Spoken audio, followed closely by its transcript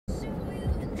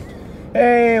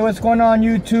Hey, what's going on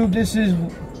YouTube? This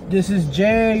is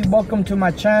Jay. Welcome to my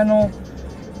channel.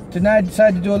 Tonight I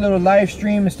decided to do a little live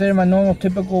stream instead of my normal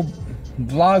typical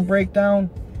vlog breakdown.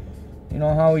 You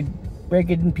know how we break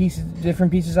it in pieces,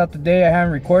 different pieces out the day. I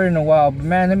haven't recorded in a while, but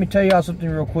man, let me tell y'all something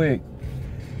real quick.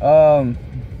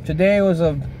 Today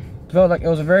felt like it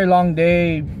was a very long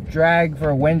day, drag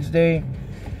for a Wednesday.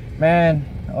 Man,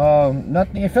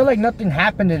 nothing. It felt like nothing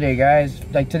happened today, guys.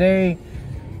 Like today,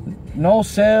 no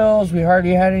sales. We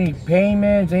hardly had any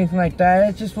payments, anything like that.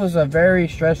 It just was a very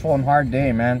stressful and hard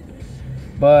day, man.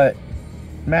 But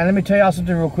man, let me tell y'all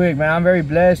something real quick, man. I'm very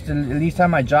blessed to at least have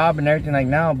my job and everything like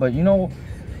now. But you know,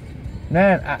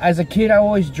 man, as a kid, I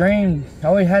always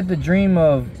had the dream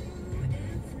of,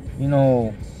 you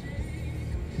know,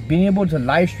 being able to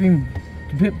live stream,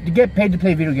 to get paid to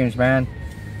play video games, man.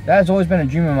 That's always been a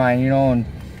dream of mine, you know. And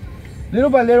little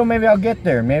by little, maybe I'll get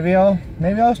there. Maybe I'll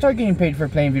start getting paid for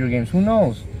playing video games. Who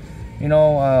knows? You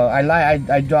know, I'm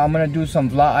gonna do some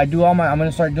vlog. I'm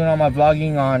gonna start doing all my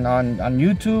vlogging on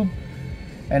YouTube,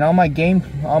 and all my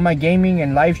gaming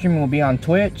and live streaming will be on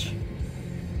Twitch.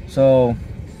 So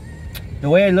the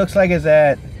way it looks like is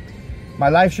that my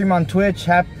live stream on Twitch,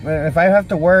 if I have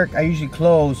to work, I usually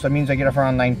close. So that means I get off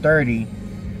around 9:30.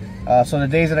 So the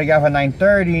days that I get off at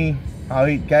 9:30,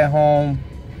 I'll get home.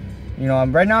 You know,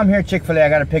 right now I'm here at Chick-fil-A. I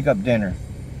gotta pick up dinner.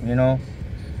 You know,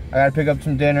 I gotta pick up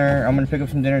some dinner. I'm gonna pick up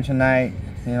some dinner tonight.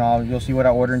 You know, you'll see what I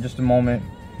order in just a moment.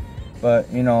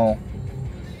 But you know,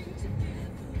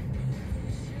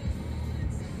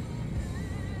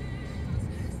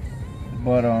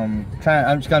 I'm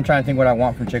just gonna try and think what I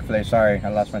want from Chick-fil-A. Sorry, I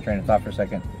lost my train of thought for a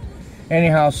second.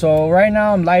 Anyhow, so right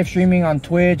now I'm live streaming on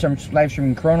Twitch. I'm live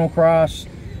streaming Chrono Cross.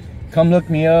 Come look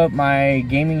me up. My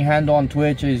gaming handle on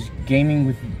Twitch is Gaming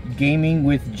with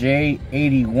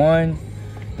J81.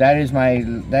 That is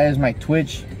my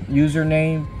Twitch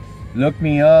username. Look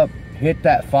me up. Hit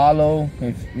that follow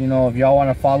if y'all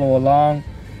want to follow along.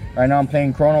 Right now I'm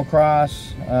playing Chrono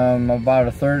Cross. I'm about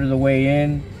a third of the way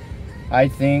in, I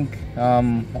think.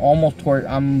 I'm almost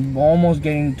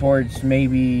getting towards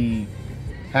maybe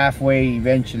halfway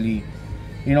eventually.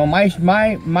 You know, my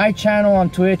channel on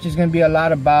Twitch is gonna be a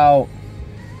lot about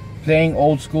playing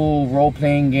old school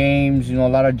role-playing games. You know, a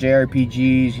lot of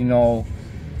JRPGs. You know,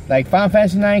 like Final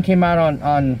Fantasy 9 came out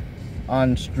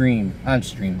on Steam.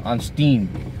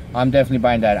 I'm definitely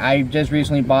buying that. I just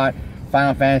recently bought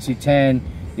Final Fantasy 10,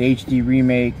 the HD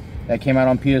remake that came out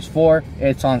on PS4.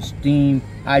 It's on Steam.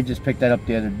 I just picked that up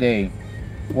the other day.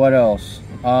 What else?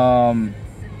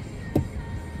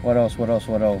 What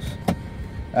else?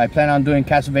 I plan on doing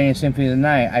Castlevania Symphony of the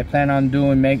Night. I plan on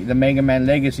doing the Mega Man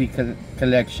Legacy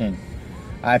collection.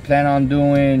 I plan on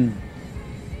doing,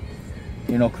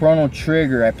 you know, Chrono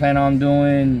Trigger. I plan on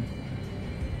doing,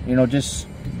 you know, just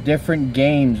different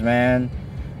games, man.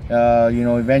 You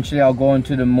know, eventually I'll go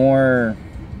into the more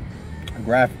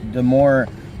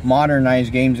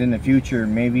modernized games in the future.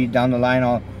 Maybe down the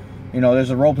line you know,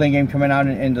 there's a role-playing game coming out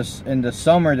in the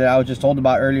summer that I was just told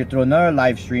about earlier through another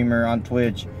live streamer on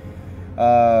Twitch.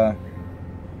 I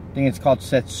think it's called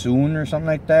Setsune or something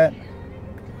like that.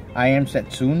 I Am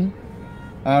Setsune.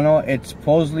 I don't know. It's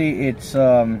supposedly,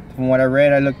 from what I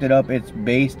read, I looked it up. It's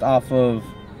based off of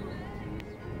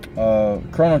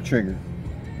Chrono Trigger.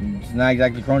 It's not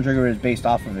exactly Chrono Trigger, but it's based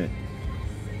off of it.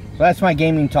 So that's my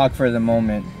gaming talk for the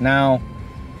moment. Now,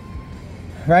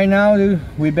 right now, dude,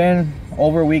 we've been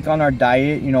over a week on our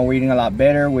diet. You know, we're eating a lot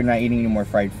better. We're not eating any more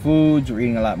fried foods. We're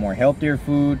eating a lot more healthier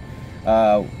food.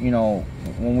 You know,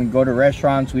 when we go to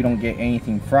restaurants, we don't get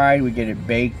anything fried. We get it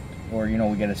baked, or you know,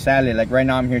 we get a salad. Like right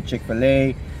now, I'm here at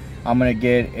Chick-fil-A. I'm gonna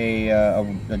get a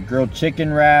grilled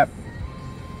chicken wrap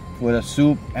with a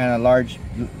soup and a large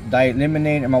diet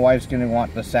lemonade, and my wife's gonna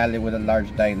want the salad with a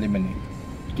large diet lemonade.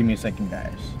 Give me a second,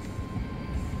 guys.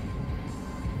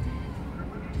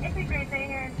 It's a great day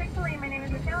here at Chick-fil-A. My name is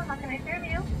Michelle. How can I serve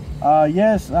you?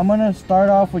 Yes, I'm gonna start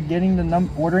off with getting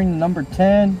ordering the number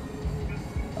 10.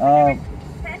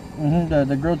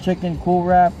 The grilled chicken cool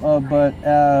wrap, but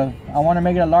I want to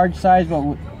make it a large size,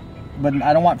 but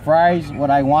I don't want fries. What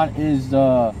I want is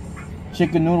the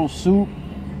chicken noodle soup.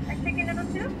 A chicken noodle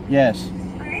soup? Yes.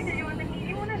 Alright, do you want the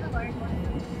medium one or the large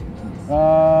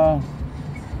one?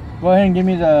 Go ahead and give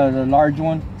me the large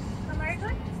one. The large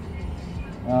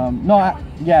one? No,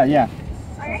 yeah.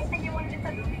 Alright, and you want to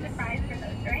substitute the fries for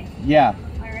those, right? Yeah.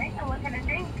 Alright, and what kind of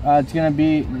drink? It's gonna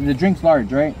be, the drink's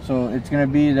large, right? So it's gonna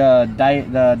be the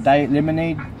diet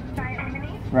lemonade. Diet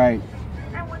lemonade? Right.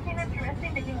 And what kind of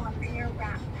dressing did you want for your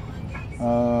wrap?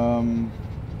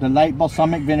 The light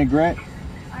balsamic vinaigrette.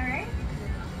 Alright.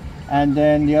 And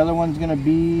then the other one's gonna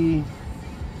be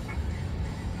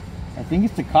I think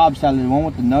it's the Cobb salad, the one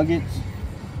with the nuggets.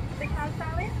 The Cobb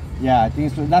salad? Yeah, I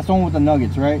think that's the one with the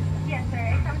nuggets, right? Yes, sir.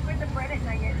 It comes with the breaded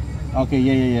nuggets. Okay,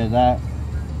 yeah, that.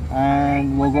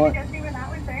 And we'll go. What kind of dressing with that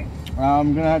one,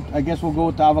 sir? I guess we'll go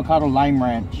with the avocado lime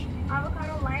ranch.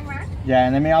 Avocado lime ranch? Yeah,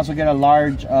 and let me also get a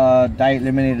large diet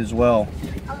lemonade as well.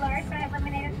 A large diet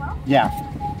lemonade as well? Yeah.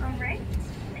 Alright.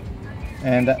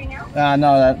 And Anything else?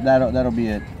 no, that'll be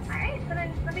it. Alright, so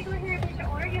then let me go ahead and place your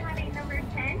order. You have a number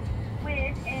 10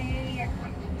 with a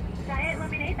diet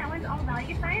lemonade. That one's all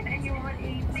value size, and you want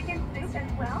a chicken soup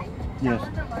as well. Yes. That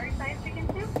one's a large size chicken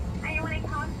soup. And you want a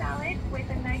Cobb salad with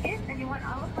a nugget, and you want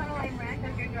avocado lime ranch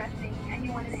as your dressing. And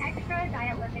you want an extra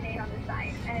diet lemonade on the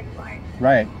side, and it's large.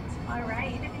 Right.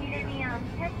 Alright, did you need any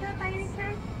ketchup by any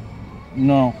chance?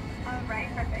 No. Alright,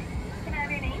 perfect. Can I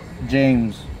have your name?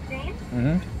 James. James?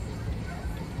 Mm-hmm.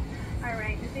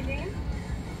 Alright, Mr. James,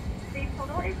 the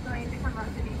total is going to come up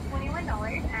to be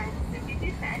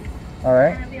 $21.52. All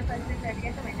right. And it'll be a pleasure to serve you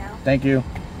at the window. Thank you.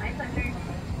 My pleasure.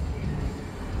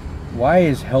 Why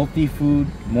is healthy food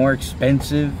more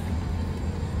expensive?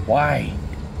 Why?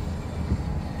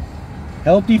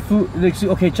 Healthy food.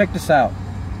 Okay, check this out.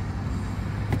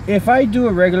 If I do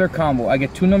a regular combo, I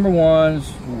get 2 number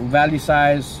ones, value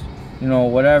size, you know,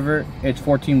 whatever. It's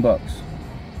 14 bucks.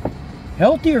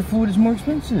 Healthier food is more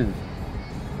expensive.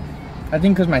 I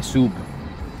think because my soup.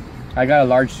 I got a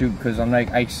large soup because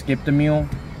I skipped a meal.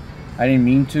 I didn't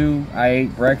mean to. I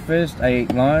ate breakfast. I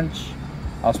ate lunch.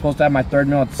 I was supposed to have my 3rd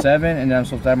meal at 7, and then I'm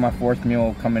supposed to have my 4th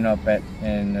meal coming up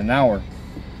in an hour.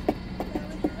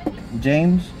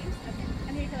 James?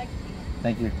 I'm here to collect.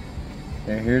 Thank you.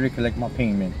 They're here to collect my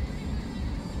payment.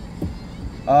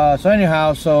 So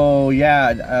anyhow,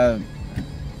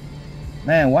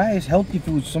 man, why is healthy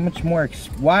food so much more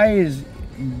why is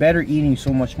better eating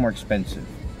so much more expensive?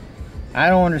 I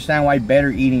don't understand why better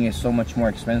eating is so much more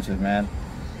expensive, man.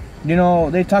 You know,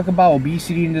 they talk about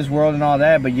obesity in this world and all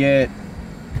that, but yet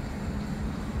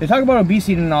they talk about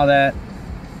obesity and all that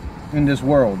in this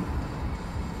world.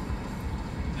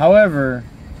 However,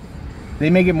 they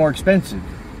make it more expensive.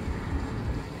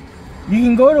 You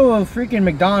can go to a freaking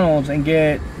McDonald's and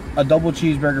get a double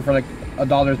cheeseburger for like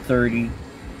 $1.30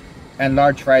 and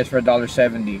large fries for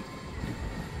 $1.70.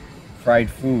 Fried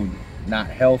food, not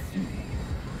healthy.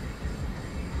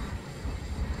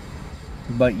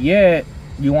 But yet,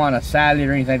 you want a salad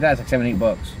or anything like that, it's like 7, 8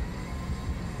 bucks.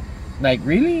 Like,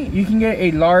 really? You can get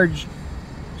a large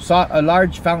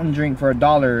fountain drink for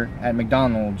 $1 at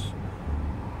McDonald's.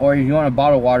 Or if you want a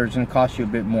bottle of water, it's going to cost you a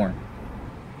bit more.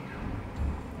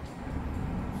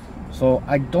 So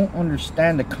I don't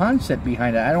understand the concept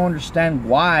behind it. I don't understand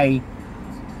why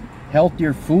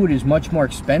healthier food is much more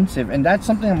expensive. And that's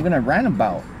something I'm going to rant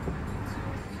about.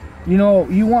 You know,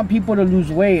 you want people to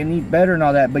lose weight and eat better and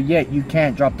all that, but yet you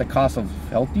can't drop the cost of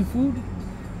healthy food?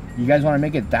 You guys want to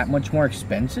make it that much more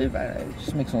expensive? It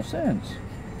just makes no sense.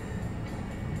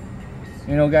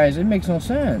 You know, guys, it makes no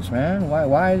sense, man.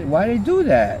 Why they do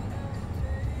that?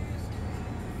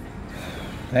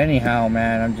 Anyhow,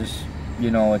 man, I'm just, you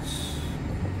know, it's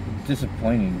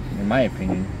disappointing, in my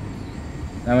opinion.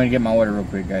 I'm going to get my order real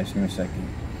quick, guys. Give me a second.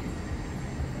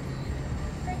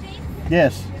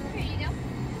 Yes. Here you go.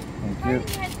 Thank you.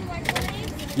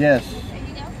 Yes. There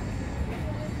you go.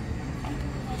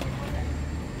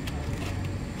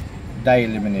 Diet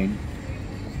lemonade.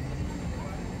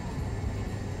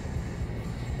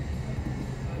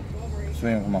 Just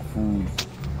waiting for my food.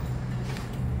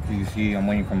 As you can see, I'm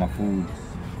waiting for my food.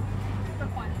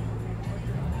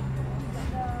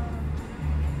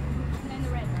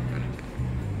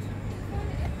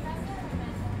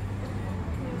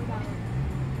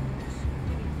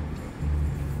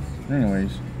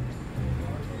 Anyways,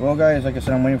 well guys, like I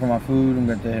said, I'm waiting for my food. I'm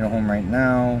going to head home right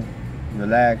now,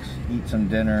 relax, eat some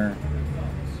dinner,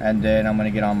 and then I'm going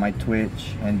to get on my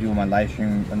Twitch and do my live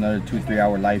stream, another 2-3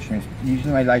 hour live streams.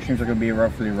 Usually my live streams are going to be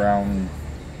roughly around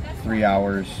 3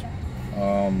 hours,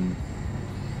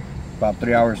 about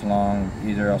 3 hours long.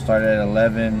 Either I'll start at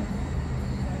 11,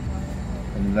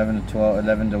 from 11 to 12,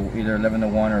 either 11 to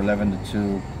 1 or 11 to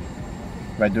 2.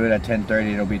 If I do it at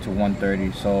 10:30, it'll be to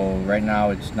 1:30. So right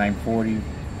now it's 9:40.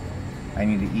 I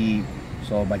need to eat.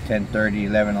 So by 10:30,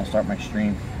 11, I'll start my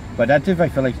stream. But that's if I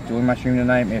feel like doing my stream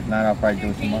tonight. If not, I'll probably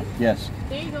do it tomorrow. Yes.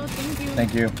 There you go. Thank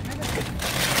Thank you. you.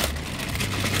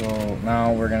 So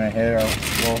now we're gonna go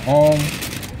home.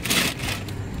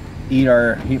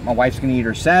 My wife's gonna eat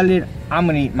her salad. I'm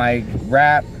gonna eat my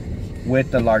wrap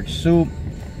with the large soup,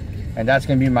 and that's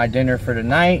gonna be my dinner for the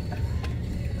night.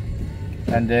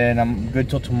 And then I'm good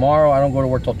till tomorrow. I don't go to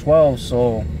work till 12,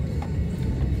 so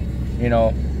you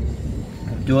know,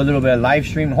 do a little bit of live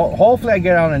stream. Hopefully I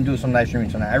get on and do some live streaming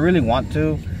tonight. I really want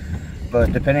to,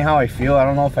 but depending how I feel, I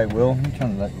don't know if I will. Let me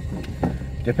turn the light real quick.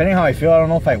 Depending how I feel, I don't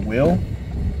know if I will.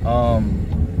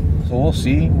 So we'll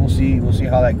see. We'll see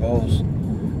how that goes.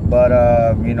 But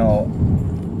you know,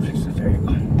 there you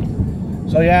go.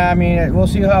 So yeah, I mean, we'll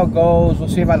see how it goes. We'll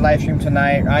see if I live stream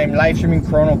tonight. I'm live streaming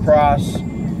Chrono Cross.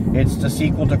 It's the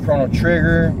sequel to Chrono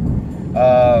Trigger.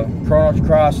 Chrono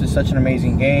Cross is such an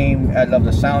amazing game. I love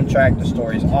the soundtrack. The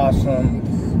story is awesome.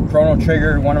 Chrono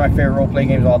Trigger, one of my favorite role-playing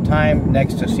games of all time,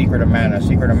 next to Secret of Mana.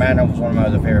 Secret of Mana was one of my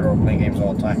other favorite role-playing games of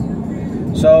all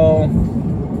time. So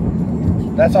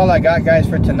that's all I got, guys,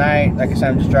 for tonight. Like I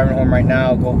said, I'm just driving home right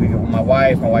now. Go be with my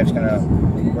wife. My wife's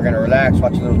we're gonna relax,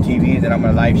 watch a little TV, then I'm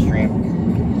gonna live stream.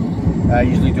 I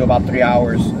usually do about 3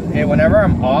 hours. And whenever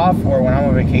I'm off or when I'm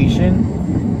on vacation,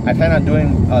 I plan on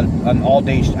doing an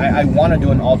all-day. I want to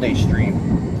do an all-day stream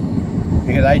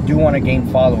because I do want to gain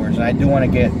followers and I do want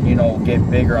to get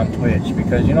bigger on Twitch.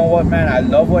 Because you know what, man, I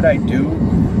love what I do.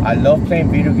 I love playing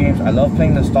video games. I love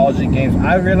playing nostalgic games.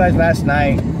 I realized last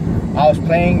night I was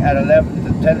playing at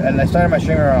 11, and I started my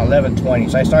stream around 11:20.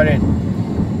 So I started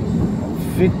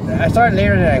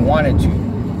later than I wanted to.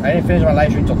 I didn't finish my live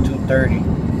stream until 2:30.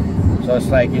 So it's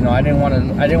like, you know, I didn't want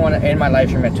to end my live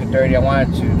stream at 2:30. I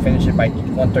wanted to finish it by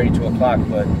 1:30, 2 o'clock.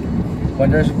 But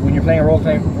when you're playing a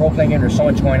role-playing game, there's so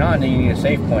much going on that you need a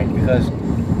save point, because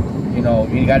you know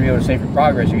you got to be able to save your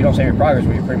progress. If you don't save your progress,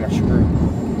 well, you're pretty much screwed.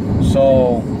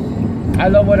 So I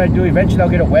love what I do. Eventually I'll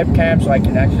get a webcam so I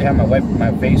can actually have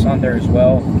my face on there as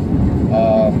well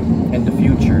in the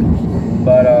future.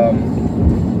 But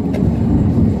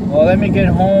well, let me get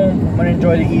home. I'm gonna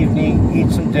enjoy the evening,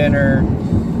 eat some dinner,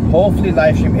 hopefully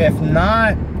live stream. If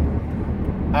not,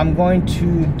 I'm going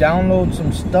to download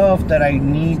some stuff that I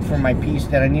need for my PC,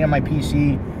 that I need on my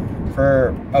PC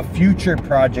for a future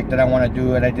project that I want to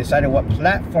do. And I decided what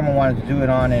platform I wanted to do it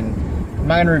on, and I'm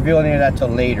not going to reveal any of that till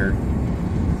later.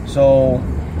 So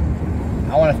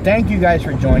I want to thank you guys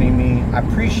for joining me. I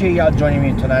appreciate y'all joining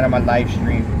me tonight on my live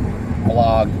stream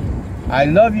vlog. I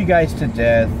love you guys to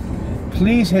death.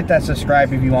 Please hit that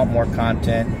subscribe if you want more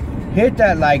content. Hit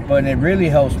that like button. It really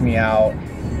helps me out.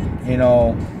 You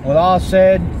know, with all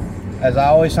said, as I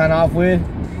always sign off with,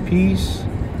 peace,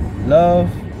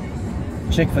 love,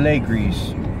 Chick-fil-A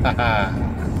grease. Haha.